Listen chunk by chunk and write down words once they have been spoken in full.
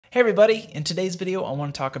Hey everybody, in today's video I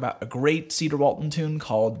want to talk about a great Cedar Walton tune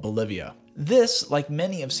called Bolivia. This, like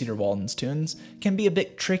many of Cedar Walton's tunes, can be a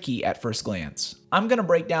bit tricky at first glance. I'm going to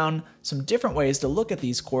break down some different ways to look at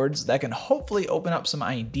these chords that can hopefully open up some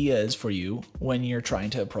ideas for you when you're trying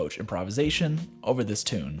to approach improvisation over this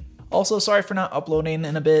tune. Also, sorry for not uploading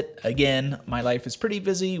in a bit. Again, my life is pretty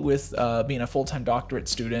busy with being a full-time doctorate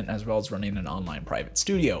student as well as running an online private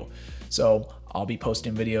studio. So I'll be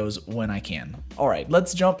posting videos when I can. Alright,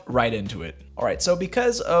 let's jump right into it. Alright, so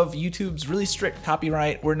because of YouTube's really strict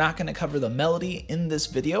copyright, we're not going to cover the melody in this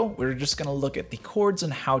video. We're just going to look at the chords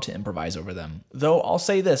and how to improvise over them. Though I'll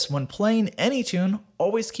say this, when playing any tune,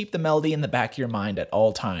 always keep the melody in the back of your mind at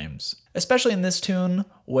all times. Especially in this tune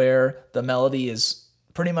where the melody is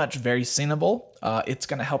pretty much very singable, it's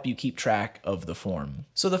going to help you keep track of the form.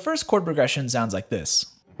 So the first chord progression sounds like this.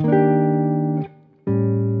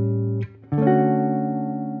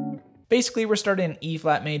 Basically, we're starting in E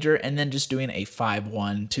flat major and then just doing a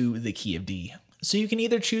 5-1 to the key of D. So you can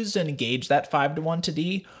either choose to engage that 5-1 to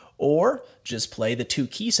D or just play the two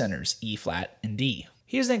key centers, E flat and D.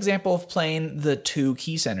 Here's an example of playing the two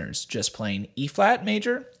key centers, just playing E flat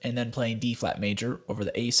major and then playing D flat major over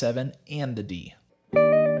the A7 and the D.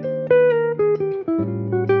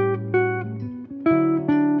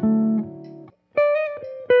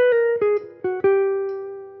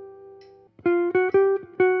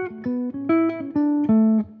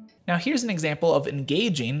 Now here's an example of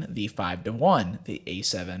engaging the 5-1, the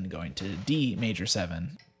A7 going to D major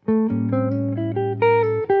 7.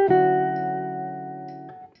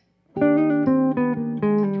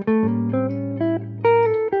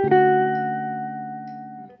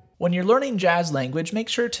 When you're learning jazz language, make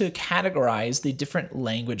sure to categorize the different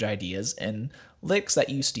language ideas and licks that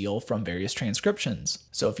you steal from various transcriptions.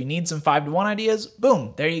 So if you need some 5-1 ideas,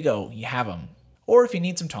 boom, there you go, you have them. Or if you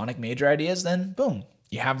need some tonic major ideas, then boom,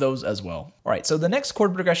 you have those as well. All right, so the next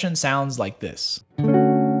chord progression sounds like this.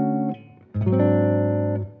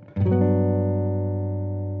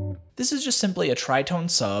 This is just simply a tritone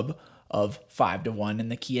sub of 5-1 in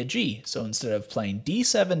the key of G. So instead of playing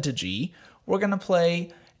D7 to G, we're gonna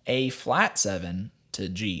play A flat 7 to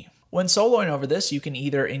G. When soloing over this, you can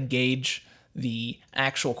either engage the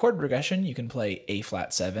actual chord progression, you can play A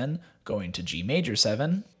flat 7 going to G major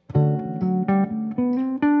 7,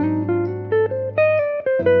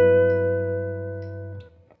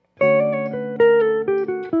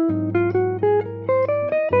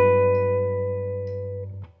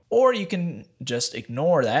 or you can just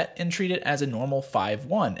ignore that and treat it as a normal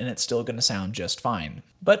 5-1 and it's still going to sound just fine.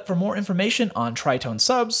 But for more information on tritone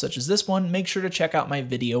subs such as this one, make sure to check out my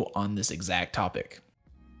video on this exact topic.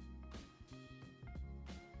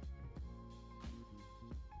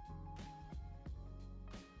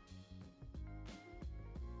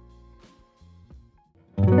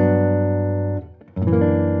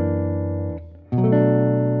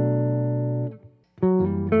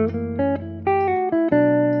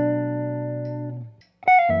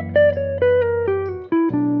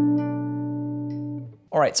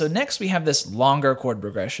 Alright, so next we have this longer chord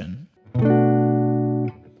progression.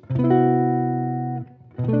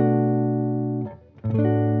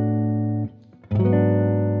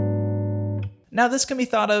 Now this can be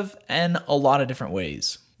thought of in a lot of different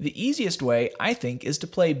ways. The easiest way, I think, is to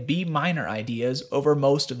play B minor ideas over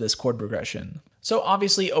most of this chord progression. So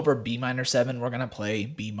obviously over B minor 7, we're going to play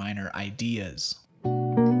B minor ideas.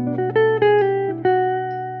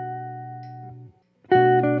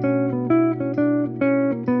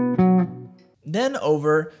 Then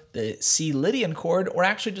over the C Lydian chord, we're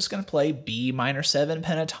actually just going to play B minor 7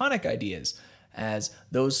 pentatonic ideas, as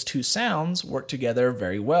those two sounds work together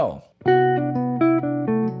very well.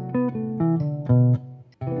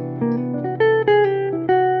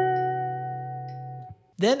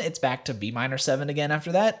 Then it's back to B minor 7 again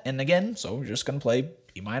after that, and again, so we're just going to play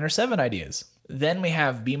B minor 7 ideas. Then we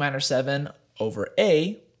have B minor 7 over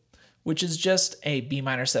A, which is just a B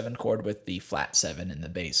minor 7 chord with the flat 7 in the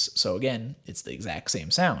bass. So again, it's the exact same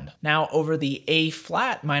sound. Now over the A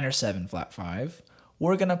flat minor 7 flat 5,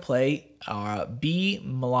 we're gonna play B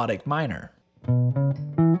melodic minor.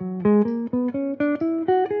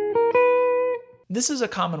 This is a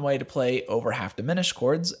common way to play over half diminished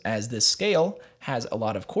chords, as this scale has a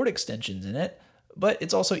lot of chord extensions in it, but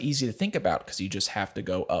it's also easy to think about because you just have to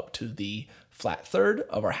go up to the flat third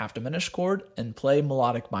of our half diminished chord and play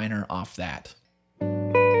melodic minor off that.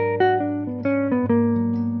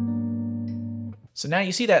 So now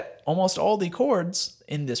you see that almost all the chords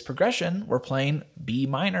in this progression we're playing B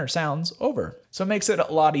minor sounds over. So it makes it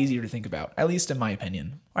a lot easier to think about, at least in my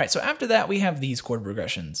opinion. All right, so after that we have these chord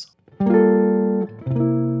progressions.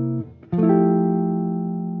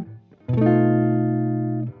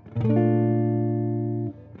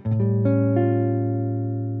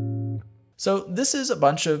 So this is a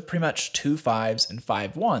bunch of pretty much 2/5s and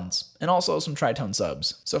 5/1s, and also some tritone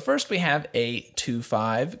subs. So first we have a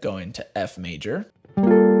 2/5 going to F major.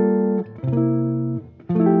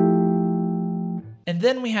 And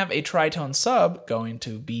then we have a tritone sub going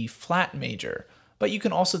to B flat major. But you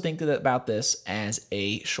can also think about this as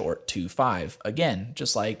a short 2/5. Again,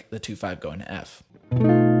 just like the 2/5 going to F.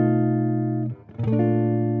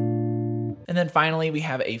 And then finally we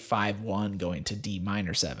have a 5/1 going to D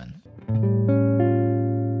minor 7.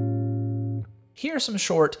 Here are some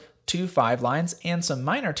short 2/5 lines and some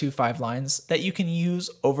minor 2/5 lines that you can use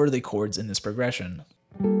over the chords in this progression.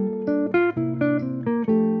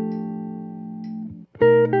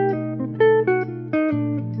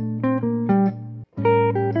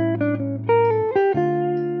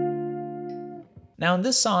 Now in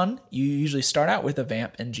this song, you usually start out with a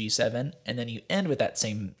vamp in G7, and then you end with that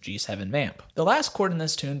same G7 vamp. The last chord in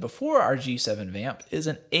this tune before our G7 vamp is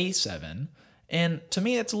an A7, and to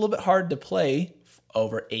me it's a little bit hard to play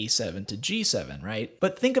over A7 to G7, right?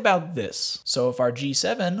 But think about this. So if our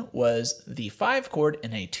G7 was the 5 chord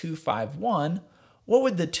in a 2/5-1, what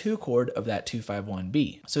would the 2 chord of that 2/5-1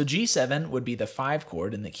 be? So G7 would be the 5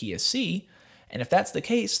 chord in the key of C, and if that's the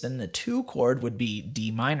case, then the 2 chord would be D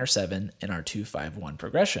minor 7 in our 2/5-1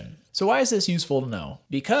 progression. So why is this useful to know?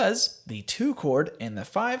 Because the 2 chord and the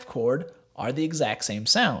 5 chord are the exact same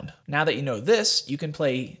sound. Now that you know this, you can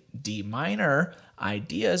play D minor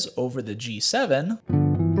ideas over the G7,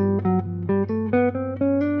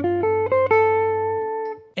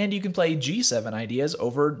 and you can play G7 ideas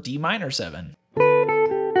over D minor 7.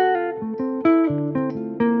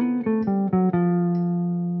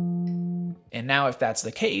 And now if that's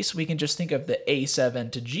the case, we can just think of the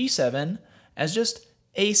A7 to G7 as just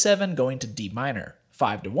A7 going to D minor,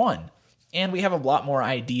 5/1. And we have a lot more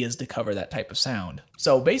ideas to cover that type of sound.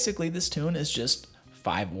 So basically this tune is just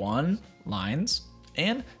 5/1 lines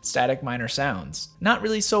and static minor sounds. Not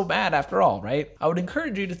really so bad after all, right? I would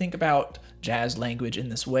encourage you to think about jazz language in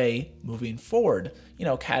this way moving forward,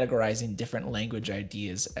 categorizing different language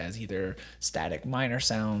ideas as either static minor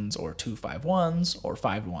sounds or 2/5-1s or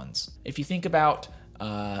 5/1s. If you think about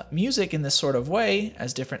music in this sort of way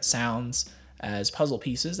as different sounds, as puzzle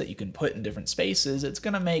pieces that you can put in different spaces, it's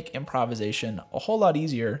going to make improvisation a whole lot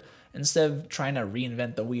easier instead of trying to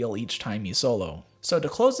reinvent the wheel each time you solo. So to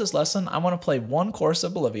close this lesson, I want to play one chorus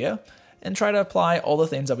of Bolivia and try to apply all the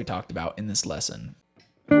things that we talked about in this lesson.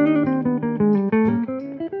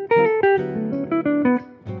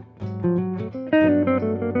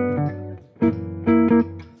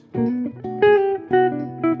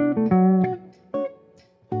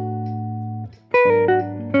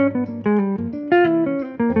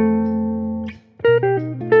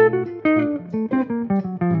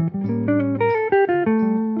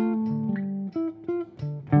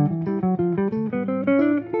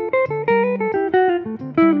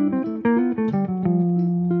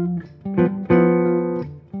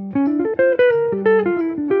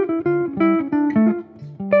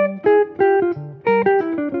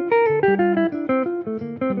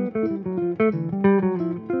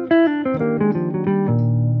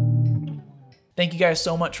 Thank you guys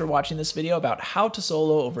so much for watching this video about how to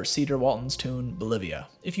solo over Cedar Walton's tune, Bolivia.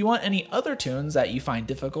 If you want any other tunes that you find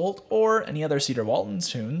difficult or any other Cedar Walton's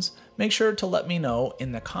tunes, make sure to let me know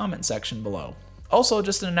in the comment section below. Also,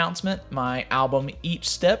 just an announcement, my album Each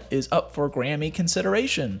Step is up for Grammy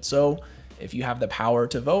consideration, so if you have the power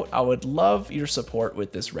to vote, I would love your support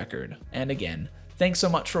with this record. And again, thanks so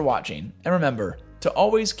much for watching, and remember to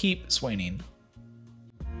always keep swinging.